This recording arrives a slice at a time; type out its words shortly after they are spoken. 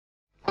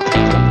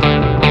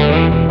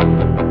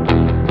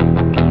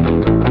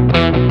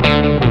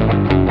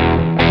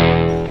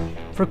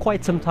For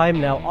quite some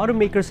time now,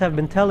 automakers have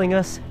been telling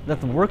us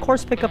that the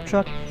workhorse pickup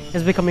truck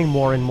is becoming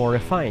more and more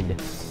refined,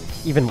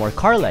 even more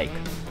car-like.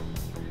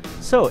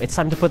 So it's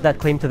time to put that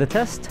claim to the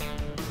test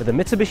with the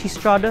Mitsubishi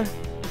Strada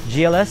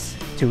GLS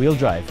two-wheel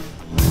drive.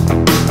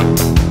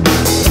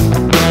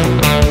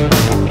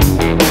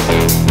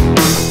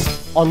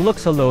 On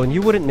looks alone,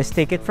 you wouldn't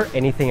mistake it for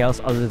anything else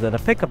other than a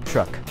pickup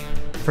truck.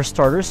 For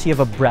starters, you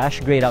have a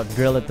brash grayed-out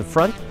grille at the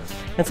front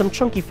and some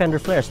chunky fender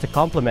flares to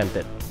complement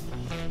it.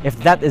 If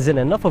that isn't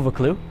enough of a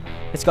clue,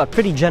 it's got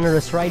pretty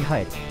generous ride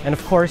height and,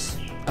 of course,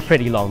 a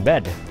pretty long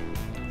bed.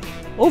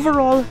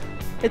 Overall,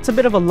 it's a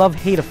bit of a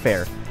love-hate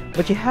affair,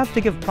 but you have to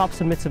give props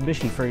to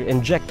Mitsubishi for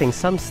injecting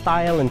some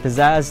style and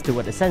pizzazz to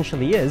what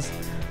essentially is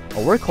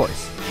a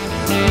workhorse.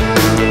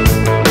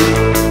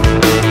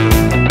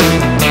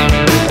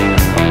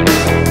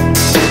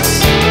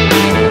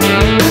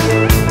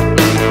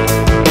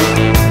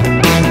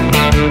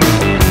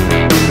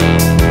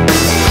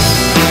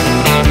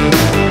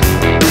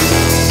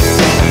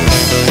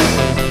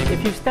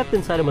 Stepped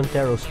inside a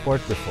Montero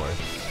Sport before,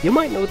 you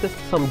might notice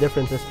some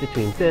differences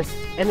between this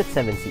and its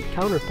 7-seat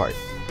counterpart.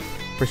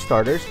 For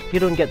starters, you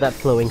don't get that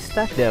flowing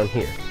stack down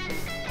here.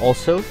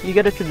 Also, you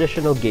get a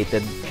traditional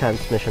gated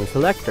transmission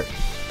selector.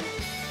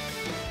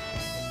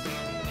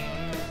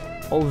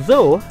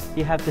 Although,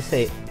 you have to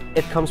say,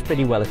 it comes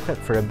pretty well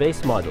equipped for a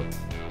base model.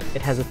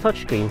 It has a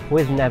touchscreen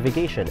with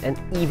navigation and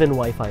even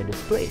Wi-Fi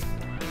display.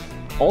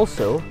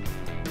 Also,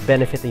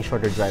 benefiting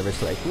shorter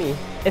drivers like me,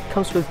 it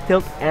comes with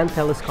tilt and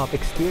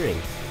telescopic steering.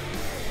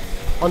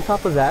 On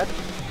top of that,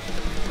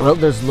 well,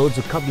 there's loads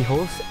of cubby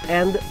holes,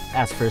 and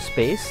as for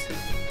space,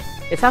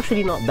 it's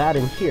actually not bad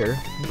in here,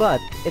 but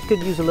it could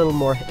use a little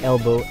more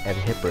elbow and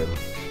hip room.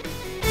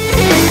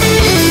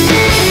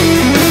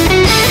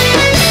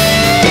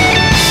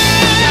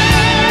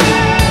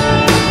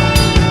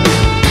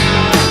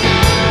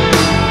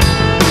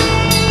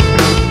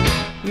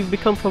 We've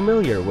become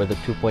familiar with the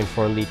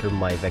 2.4-liter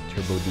MyVec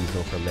turbo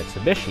diesel from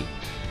Mitsubishi.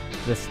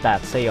 The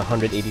stats say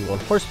 181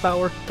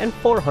 horsepower and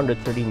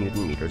 430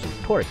 Nm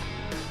of torque.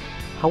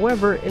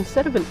 However,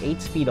 instead of an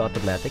 8-speed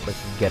automatic like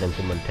you get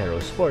into Montero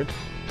Sport,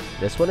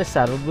 this one is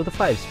saddled with a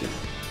 5-speed.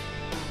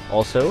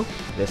 Also,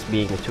 this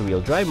being a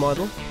two-wheel drive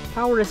model,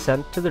 power is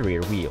sent to the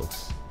rear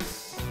wheels.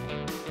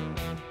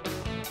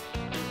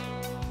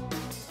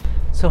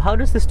 So how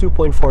does this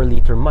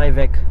 2.4-liter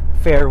MyVec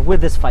fare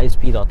with this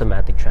 5-speed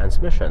automatic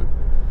transmission?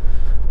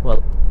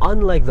 Well,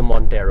 unlike the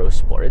Montero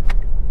Sport,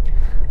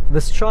 the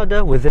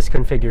Strada with this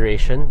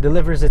configuration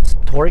delivers its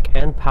torque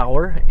and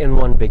power in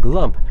one big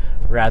lump,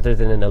 rather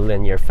than in a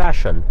linear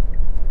fashion.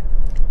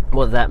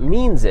 What that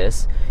means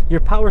is, your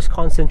power is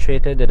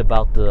concentrated at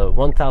about the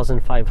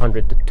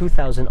 1,500 to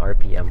 2,000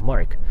 RPM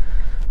mark.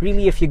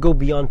 Really, if you go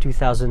beyond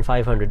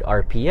 2,500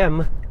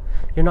 RPM,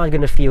 you're not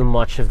going to feel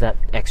much of that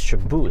extra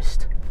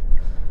boost.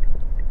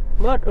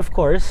 But of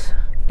course,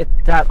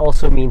 that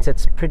also means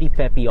it's pretty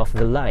peppy off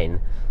the line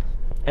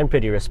and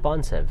pretty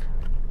responsive.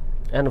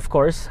 And of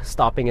course,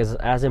 stopping is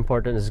as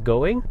important as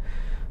going,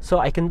 so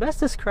I can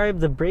best describe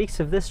the brakes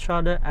of this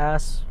Strada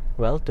as,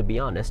 well, to be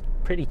honest,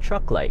 pretty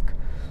truck-like.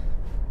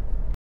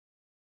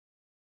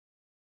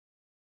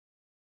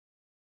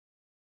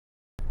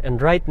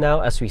 And right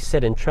now, as we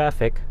sit in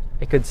traffic,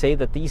 I could say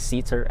that these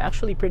seats are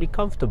actually pretty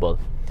comfortable.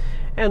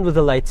 And with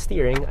the light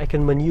steering, I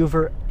can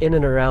maneuver in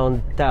and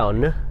around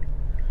town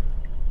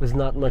with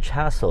not much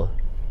hassle.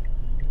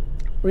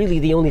 Really,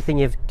 the only thing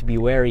you have to be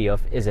wary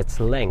of is its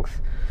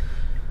length.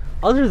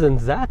 Other than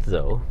that,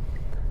 though,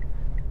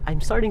 I'm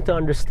starting to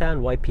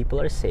understand why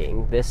people are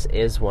saying this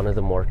is one of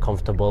the more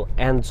comfortable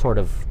and sort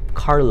of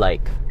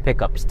car-like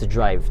pickups to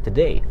drive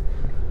today.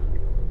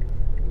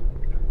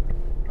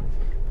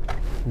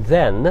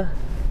 Then,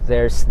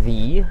 there's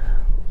the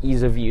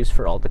ease of use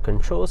for all the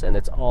controls, and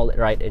it's all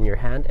right in your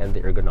hand, and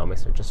the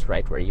ergonomics are just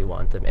right where you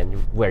want them and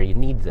where you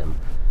need them.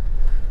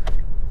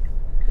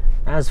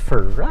 As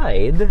for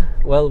ride,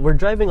 well, we're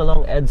driving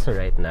along EDSA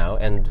right now,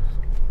 and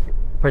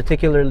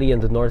particularly in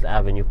the North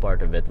Avenue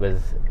part of it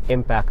with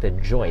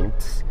impacted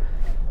joints.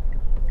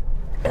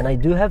 And I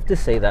do have to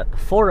say that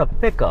for a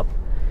pickup,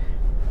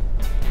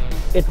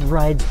 it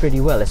rides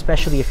pretty well,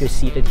 especially if you're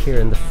seated here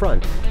in the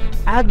front.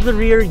 At the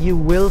rear, you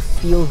will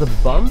feel the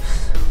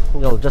bumps,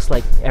 just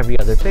like every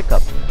other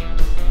pickup.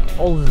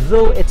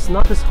 Although it's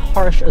not as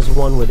harsh as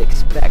one would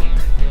expect.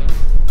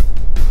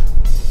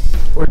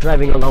 We're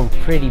driving along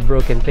pretty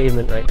broken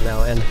pavement right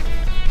now, and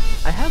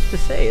I have to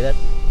say that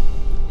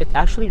it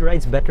actually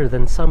rides better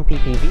than some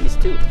PPVs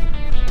too.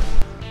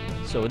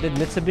 So did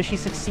Mitsubishi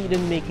succeed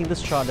in making the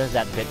Strada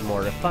that bit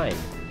more refined?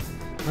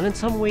 Well, in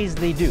some ways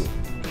they do.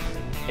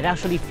 It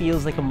actually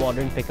feels like a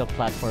modern pickup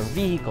platform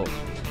vehicle.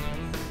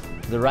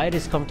 The ride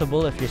is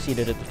comfortable if you're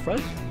seated at the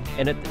front,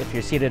 and if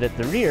you're seated at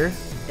the rear,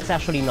 it's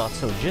actually not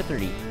so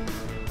jittery.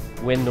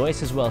 Wind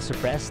noise is well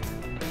suppressed,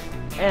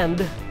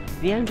 and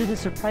the engine is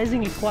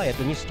surprisingly quiet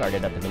when you start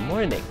it up in the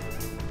morning.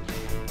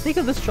 Think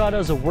of the Strada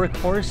as a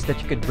workhorse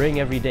that you could bring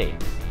every day,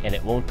 and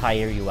it won't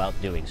tire you out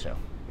doing so.